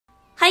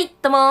はい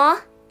どうも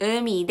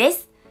海で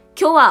す。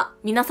今日は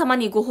皆様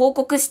にご報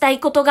告したい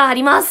ことがあ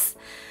ります。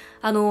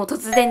突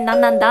然な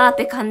んだっ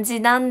て感じ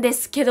なんで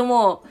すけど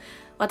も、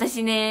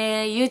私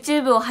ね、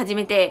YouTube を始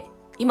めて、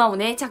今も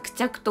ね、着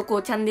々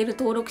とチャンネル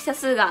登録者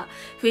数が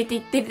増えてい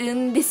ってる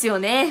んですよ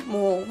ね。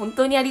もう本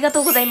当にありがと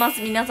うございま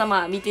す。皆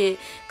様、見て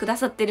くだ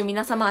さってる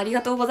皆様あり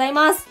がとうござい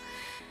ます。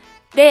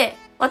で、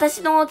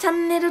私のチャ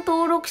ンネル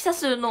登録者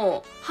数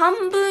の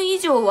半分以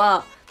上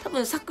は、多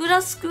分サク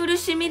ラスクール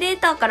シミュレー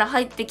ターから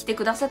入ってきて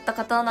くださった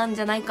方なん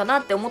じゃないか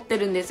なって思って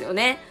るんですよ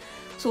ね。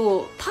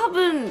そう、多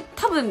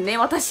分ね、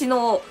私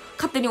の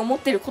勝手に思っ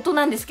てること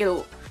なんですけ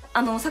ど、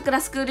サク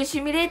ラスクールシ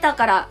ミュレーター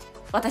から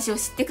私を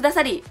知ってくだ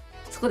さり、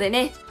そこで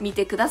ね、見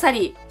てくださ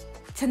り、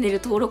チャンネ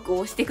ル登録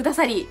をしてくだ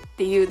さりっ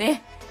ていう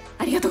ね、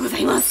ありがとうござ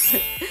います。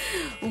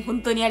もう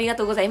本当にありが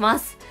とうございま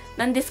す。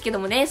なんですけど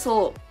もね、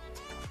そう、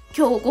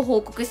今日ご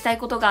報告したい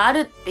ことがあ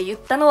るって言っ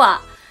たの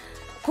は、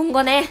今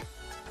後ね、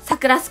サ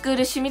クラスクー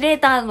ルシミュレー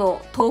ター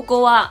の投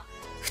稿は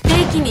不定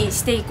期に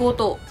していこう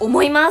と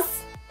思いま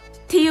す。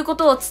っていうこ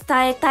とを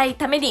伝えたい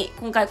ために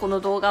今回この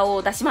動画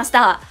を出しまし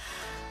た。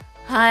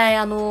はい、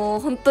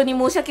本当に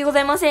申し訳ござ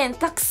いません。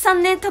たくさ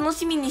んね、楽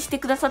しみにして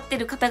くださって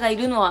る方がい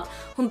るのは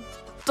本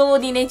当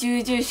にね、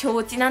重々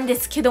承知なんで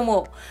すけど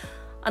も、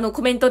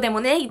コメントでも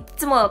ね、い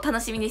つも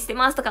楽しみにして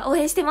ますとか、応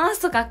援してま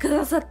すとかく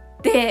ださっ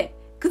て、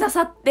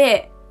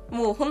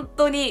もう本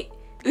当に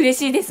嬉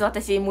しいです。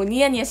私、もうニ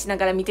ヤニヤしな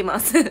がら見てま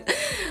す。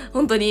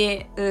本当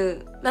に。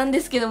なん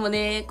ですけども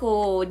ね、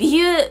理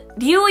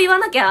由を言わ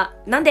なきゃ、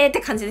なんでっ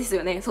て感じです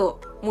よね。そ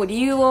う。もう理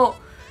由を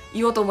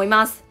言おうと思い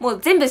ます。もう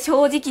全部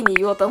正直に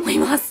言おうと思い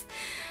ます。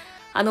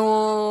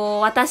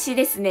私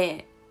です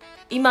ね、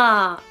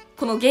今、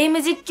このゲー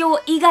ム実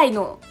況以外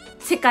の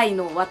世界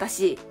の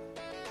私、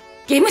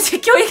ゲーム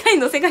実況以外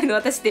の世界の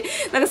私って、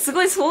なんかす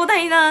ごい壮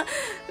大な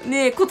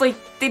ね、こと言っ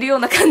てるよう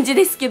な感じ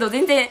ですけど、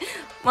全然、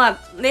ま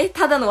あね、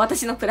ただの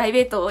私のプライ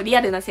ベート、リ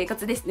アルな生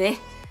活ですね。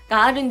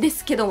があるんで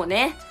すけども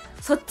ね。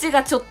そっち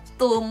がちょっ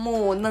と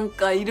もうなん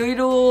かいろい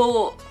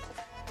ろ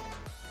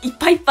いっ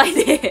ぱいいっぱい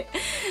で、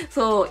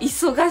そう、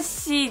忙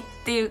しいっ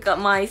ていうか、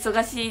まあ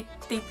忙しいって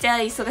言っちゃ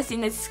忙しい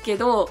んですけ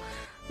ど、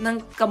な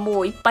んかも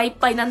ういっぱいいっ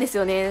ぱいなんです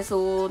よね。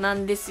そうな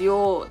んです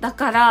よ。だ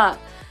から、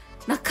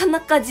なかな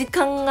か時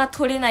間が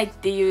取れないっ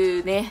てい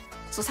うね。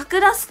そう、サ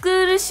クラスク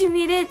ールシ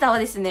ミュレーターは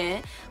です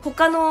ね、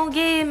他の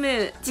ゲー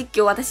ム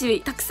実況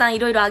私たくさんい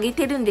ろいろ上げ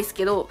てるんです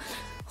けど、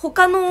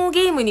他の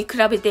ゲームに比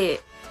べ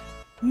て、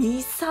2、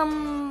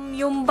3、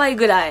4倍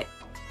ぐらい、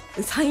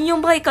3、4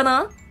倍か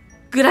な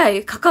ぐら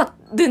いかか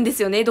るんで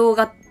すよね、動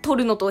画撮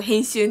るのと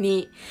編集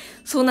に。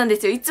そうなんで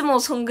すよ。いつも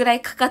そんぐら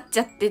いかかっ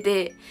ちゃって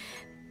て、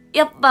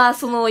やっぱ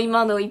その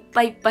今のいっ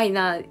ぱいいっぱい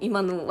な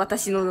今の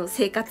私の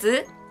生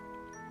活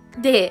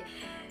で、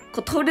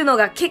撮るの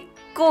が結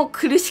構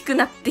苦しく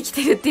なってき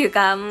てるっていう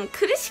か、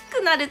苦し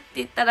くなるって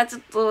言ったらちょ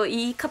っと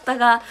言い方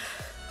が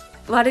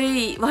悪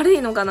い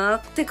のかな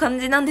って感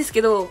じなんです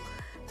けど、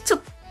ちょ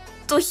っ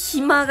と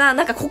暇が、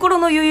なんか心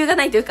の余裕が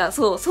ないというか、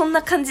そう、そん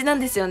な感じなん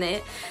ですよ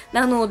ね。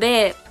なの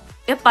で、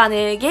やっぱ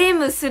ね、ゲー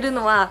ムする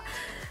のは、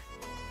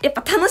やっ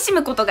ぱ楽し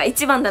むことが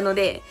一番なの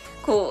で、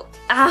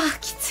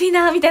きつい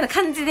なみたいな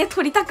感じで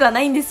撮りたくは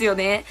ないんですよ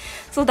ね。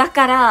そう、だ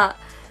から、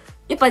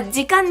やっぱ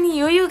時間に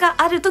余裕が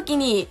ある時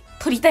に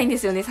撮りたいんで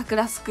すよね、サク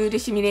ラスクール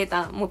シミュレー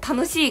ター。もう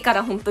楽しいか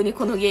ら本当に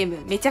このゲーム。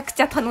めちゃくち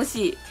ゃ楽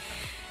しい。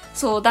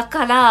そう、だ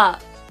から、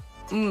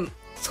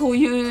そう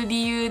いう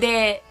理由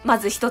で、ま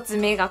ず一つ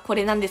目がこ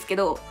れなんですけ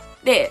ど、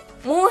で、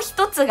もう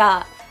一つ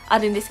があ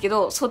るんですけ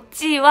ど、そっ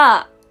ち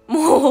は、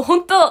もう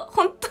本当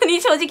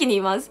に正直に言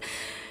います。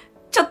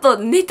ちょっと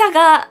ネタ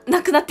が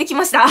なくなってき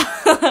ました。ごめんな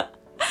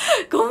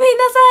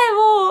さい、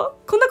もう、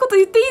こんなこと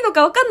言っていいの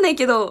かわかんない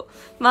けど、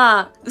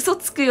まあ、嘘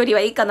つくよりは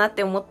いいかなっ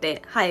て思っ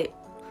て、はい。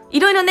い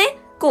ろいろね、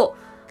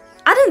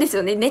あるんです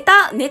よね。ネタ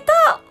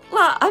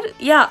はある、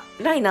いや、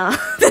ないな。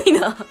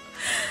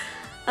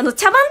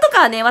茶番とか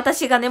はね、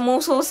私がね、妄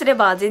想すれ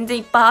ば全然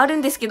いっぱいある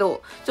んですけ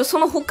ど、そ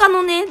の他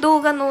のね、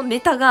動画のネ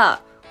タ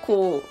が、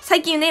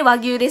最近ね、和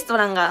牛レスト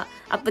ランが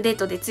アップデー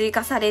トで追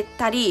加され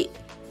たり、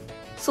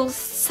そう、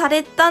さ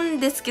れたん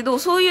ですけど、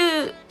そう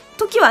いう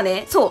時は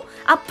ね、そう、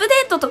アップデ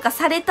ートとか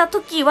された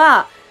時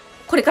は、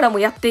これからも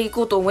やってい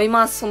こうと思い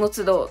ます、その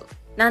都度。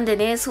なんで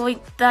ね、そういっ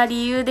た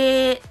理由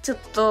で、ちょっ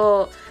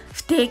と、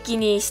不定期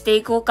にして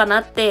いこうかな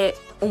って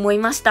思い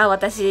ました、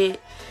私。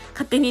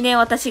勝手にね、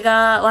私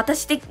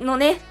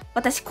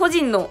個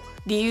人の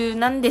理由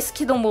なんです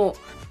けども、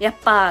やっ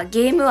ぱ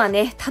ゲームは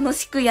ね、楽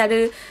しくや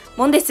る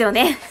もんですよ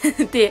ね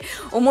って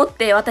思っ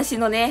て、私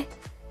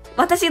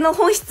の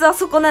本質は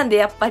そこなんで、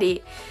やっぱ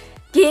り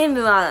ゲー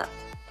ムは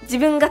自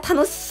分が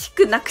楽し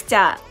くなくち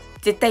ゃ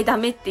絶対ダ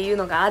メっていう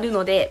のがある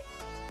ので、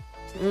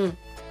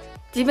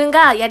自分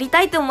がやり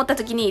たいと思った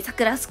時にサ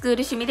クラスクー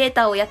ルシミュレー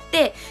ターをやっ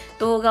て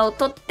動画を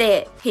撮っ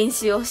て編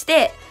集をし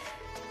て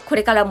こ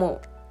れからも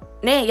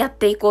ねやっ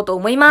ていこうと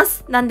思いま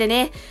す。なんで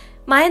ね、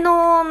前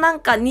のなん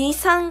か2、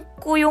3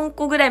個4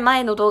個ぐらい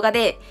前の動画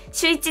で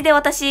週1で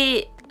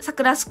私サ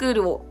クラスクー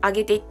ルを上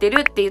げていって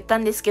るって言った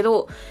んですけ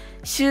ど、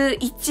週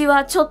1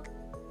はちょっ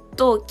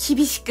と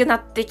厳しくな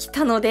ってき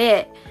たの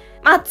で、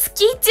まあ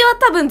月1は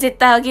多分絶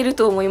対あげる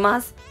と思い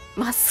ます。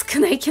まあ少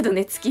ないけど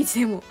ね、月1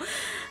でも。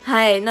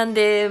はい。なん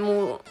で、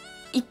もう、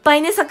いっぱ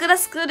いね、サクラ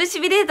スクールシ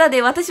ミュレーター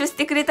で私をし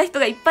てくれた人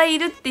がいっぱいい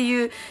るって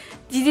いう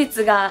事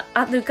実が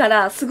あるか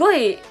ら、すご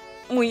い、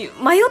もう迷っ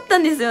た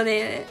んですよ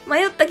ね。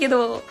迷ったけ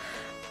ど、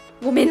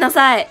ごめんな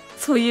さい。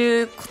そう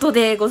いうこと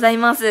でござい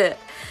ます。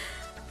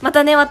ま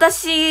たね、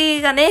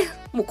私がね、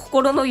もう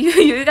心の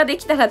余裕がで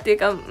きたらっていう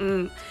か、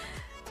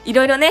い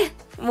ろいろね、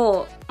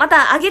もう、ま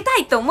たあげた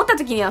いと思った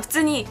時には普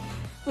通に、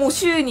もう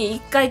週に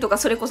1回とか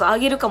それこそあ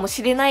げるかも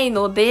しれない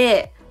の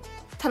で、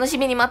楽し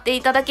みに待って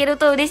いただける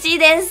と嬉しい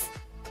です。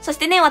そし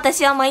てね、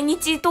私は毎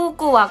日投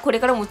稿はこれ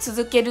からも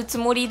続けるつ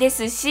もりで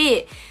す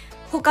し、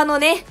他の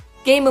ね、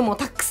ゲームも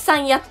たくさ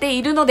んやって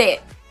いるの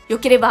で、よ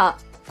ければ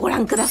ご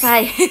覧くださ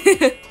い。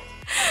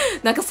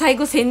なんか最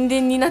後宣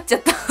伝になっちゃ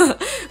った。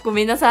ご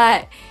めんなさ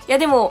い。いや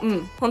でも、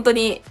本当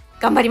に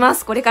頑張りま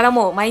す。これから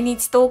も毎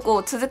日投稿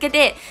を続け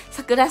て、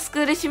サクラスク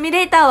ールシミュ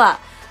レーターは、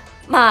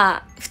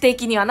まあ、不定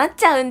期にはなっ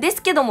ちゃうんで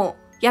すけども、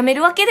やめ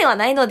るわけでは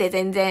ないので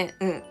全然、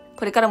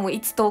これからも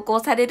いつ投稿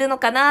されるの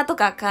かなと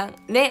か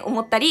ね、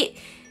思ったり、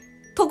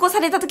投稿さ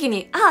れた時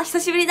に、久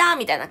しぶりだ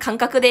みたいな感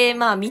覚で、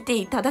まあ見て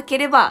いただけ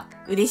れば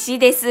嬉しい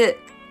です。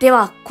で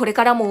は、これ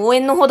からも応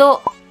援のほ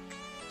ど、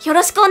よ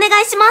ろしくお願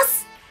いしま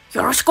す。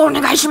よろしくお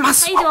願いしま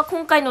す。はい、では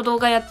今回の動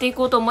画やってい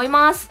こうと思い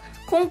ます。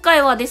今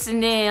回はです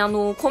ね、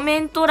コメ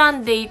ント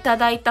欄でいた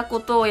だいたこ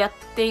とをやっ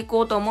てい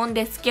こうと思うん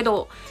ですけ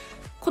ど、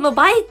この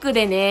バイク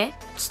でね、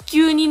気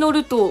球に乗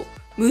ると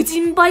無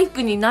人バイ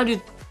クにな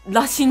る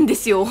らしいんで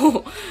すよ。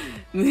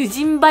無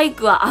人バイ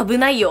クは危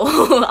ないよ。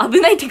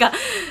危ないってか、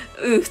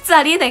普通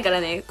ありえないか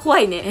らね。怖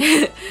い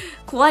ね。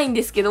怖いん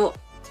ですけど、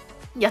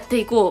やって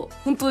いこう。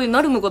本当に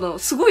なるのかな？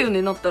すごいよ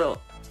ね、なったら。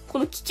こ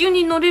の気球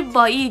に乗れ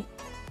ばいいっ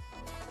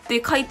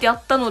て書いてあ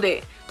ったの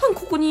で、多分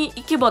ここに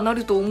行けばな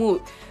ると思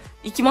う。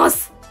行きま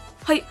す。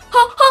はい。ちょっと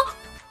待っ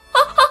て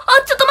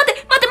ちょっと待っ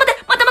て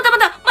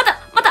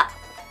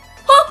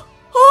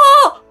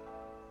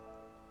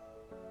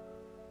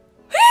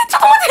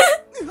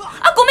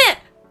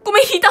ごめ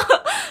ん、引いた。待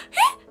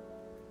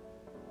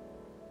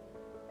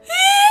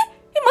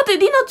って、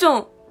りなちゃん。り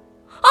な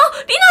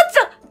ち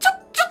ゃん、ちょっ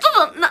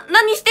と、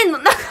何してんの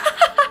何し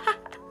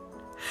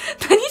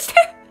て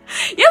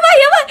やば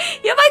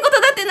いこ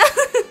とだってな。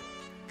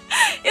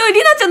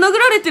りなちゃん殴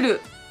られてる。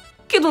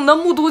けど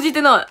何も動じ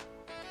てない。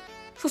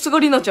さすが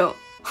りなちゃん。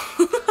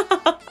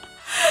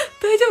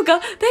大丈夫か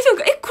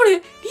これ、り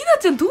な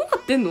ちゃんどうな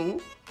ってんの？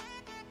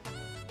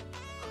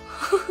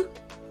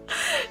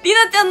り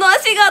なちゃんの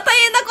足が大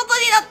変なこと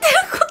になってる、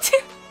こっち。り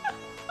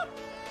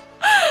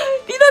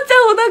なち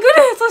ゃんを殴る。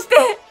そして、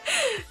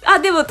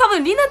でも多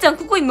分りなちゃん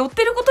ここに乗っ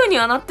てることに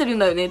はなってるん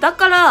だよね。だ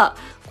から、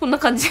こんな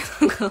感じ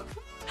なんか。あ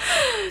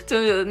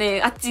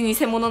っち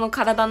偽物の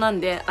体な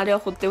んで、あれは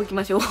放っておき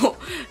ましょう。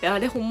あ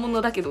れ本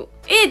物だけど。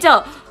じゃ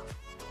あ、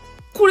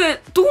これ、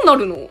どうな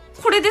るの？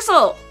これで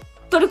さ、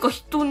誰か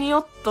人に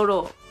会った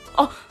ら、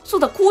そ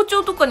うだ、校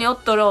長とかに会っ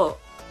たら、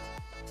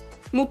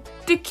乗っ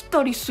てき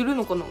たりする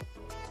のかな？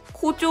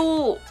校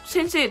長、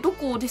先生、ど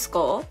こです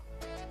か？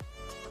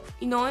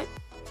いない？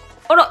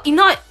い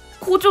ない！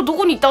校長ど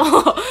こにいた？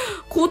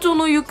校長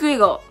の行方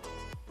が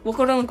わ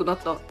からなくなっ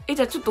た。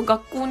じゃあちょっと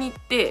学校に行っ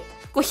て、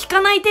引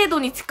かない程度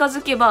に近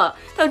づけば、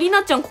多分り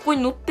なちゃんここ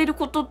に乗ってる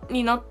こと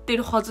になって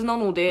るはずな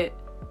ので、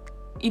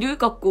いる？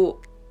学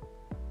校。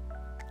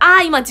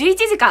今11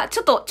時か。ち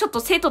ょっと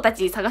生徒た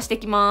ち探して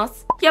きま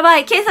す。やば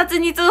い、警察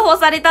に通報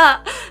され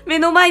た。目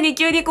の前に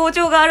急に校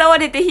長が現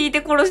れて引い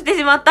て殺して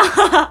しまった。ごめ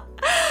ん、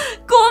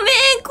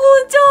校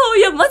長。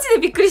いや、マジで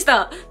びっくりし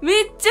た。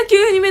めっちゃ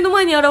急に目の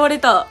前に現れ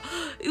た。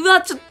う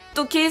わ、ちょっ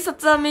と警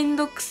察はめん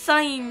どく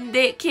さいん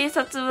で、警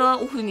察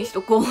はオフにし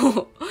とこう。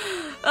校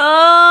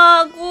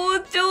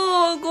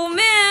長、ご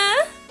めん。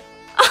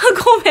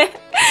ごめん。い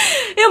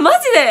や、マ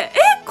ジで。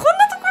こんな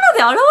とこ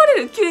ろで現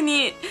れる？急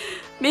に。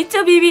めっち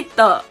ゃビビっ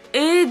た。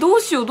ど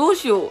うしよう。ち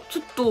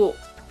ょっと、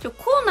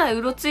校内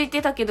うろつい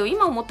てたけど、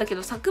今思ったけ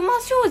ど、佐久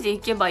間商事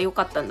行けばよ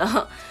かったん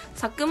だ。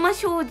佐久間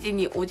商事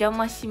にお邪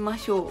魔しま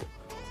しょ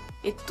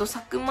う。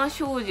佐久間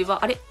商事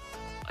は、あれ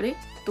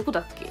どこ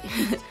だっけ？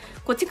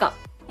こっちか。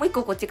もう一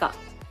個こっちか。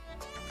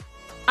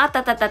あっ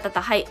た。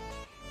はい。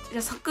じ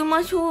ゃあ、佐久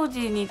間商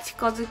事に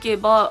近づけ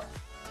ば、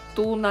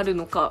どうなる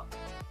のか。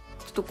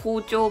ちょっと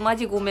校長、マ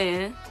ジご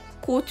めん。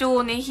校長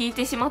をね、引い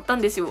てしまった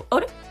んですよ。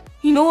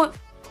いない。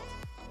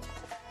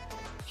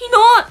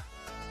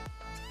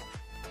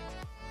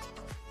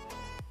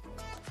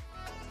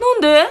な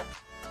んで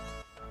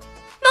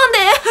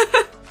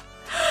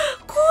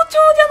校長じゃ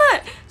な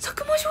い。佐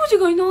久間商事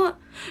がいな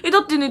い。だ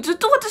ってね、ずっ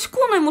と私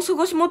校内も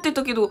探し回って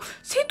たけど、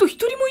生徒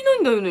一人もいない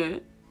んだよ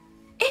ね。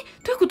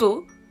どういうこ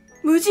と？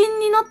無人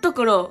になった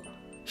から、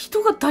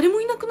人が誰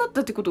もいなくなっ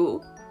たってこ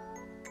と？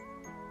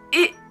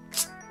ち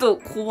ょっと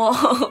怖い。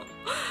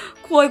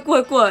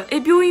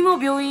病院も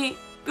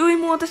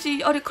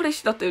私、あれ彼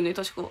氏だったよね、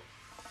確か。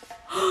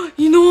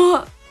いない。そ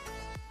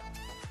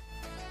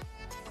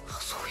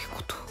ういう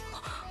こと。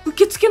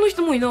受付の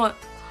人もいない。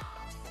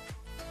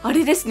あ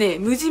れですね、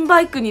無人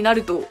バイクにな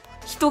ると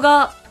人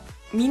が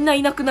みんな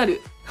いなくな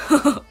る。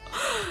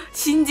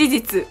新事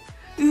実。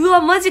う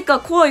わ、マジか、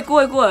怖い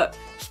怖い怖い。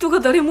人が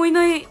誰もい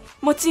ない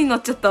街にな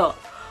っちゃった。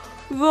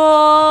う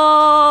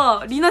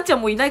わー、りなちゃ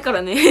んもいないか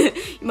らね。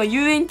今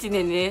遊園地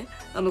でね、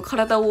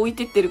体を置い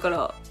てってるか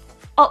ら。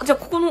あ、じゃあ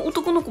ここの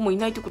男の子もい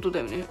ないってことだ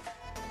よね。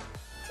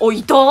あ、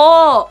いた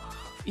ー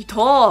いた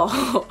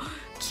ー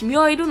君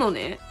はいるの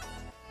ね。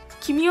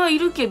君はい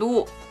るけ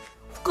ど、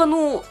他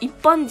の一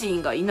般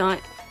人がいない。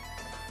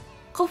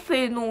カフ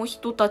ェの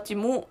人たち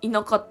もい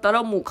なかった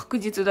らもう確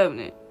実だよ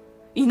ね。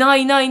いな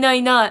いいないいない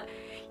いない。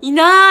い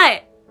な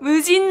い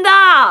無人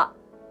だ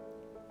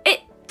え、ちょ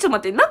っと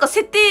待って、なんか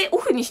設定オ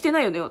フにして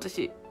ないよね、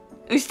私。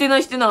してな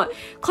いしてない。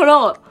か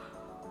ら、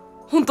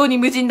本当に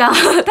無人だ。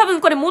多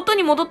分これ元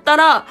に戻った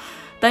ら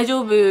大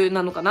丈夫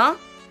なのかな？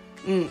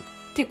うん。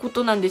ってこ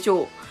となんでし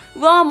ょう。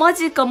うわー、マ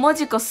ジかマ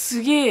ジか、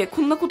すげえ。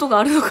こんなことが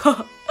あるの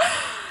か。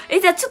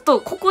じゃあちょっ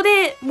とここ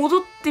で戻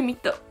ってみ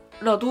た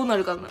らどうな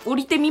るかな。降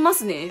りてみま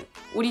すね。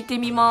降りて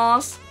み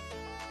ます。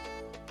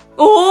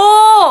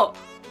おー！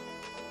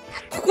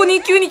ここ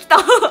に急に来た。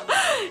急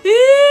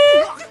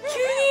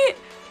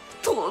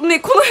に。ね、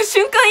この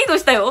瞬間移動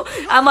したよ。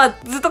あ、まあ、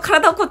ずっと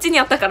体はこっちに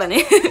あったから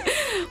ね。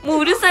も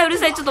ううるさいうる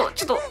さい。ちょっと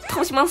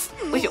倒します。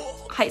よいしょ。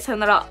はい、さよ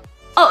なら。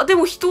あ、で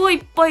も人はい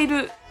っぱいい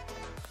る。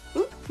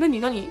何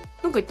なんか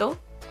言った？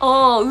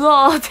あー、う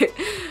わーっ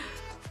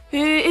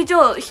て。じ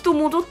ゃあ、人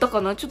戻った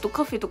かな？ちょっと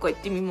カフェとか行っ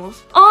てみま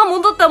す。あー、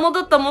戻った。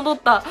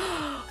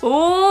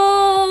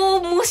お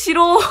ー、面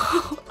白い。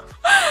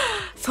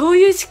そう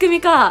いう仕組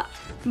みか。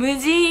無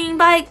人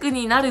バイク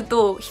になる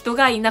と人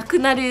がいなく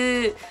な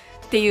る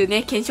っていう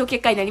ね、検証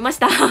結果になりまし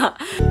た。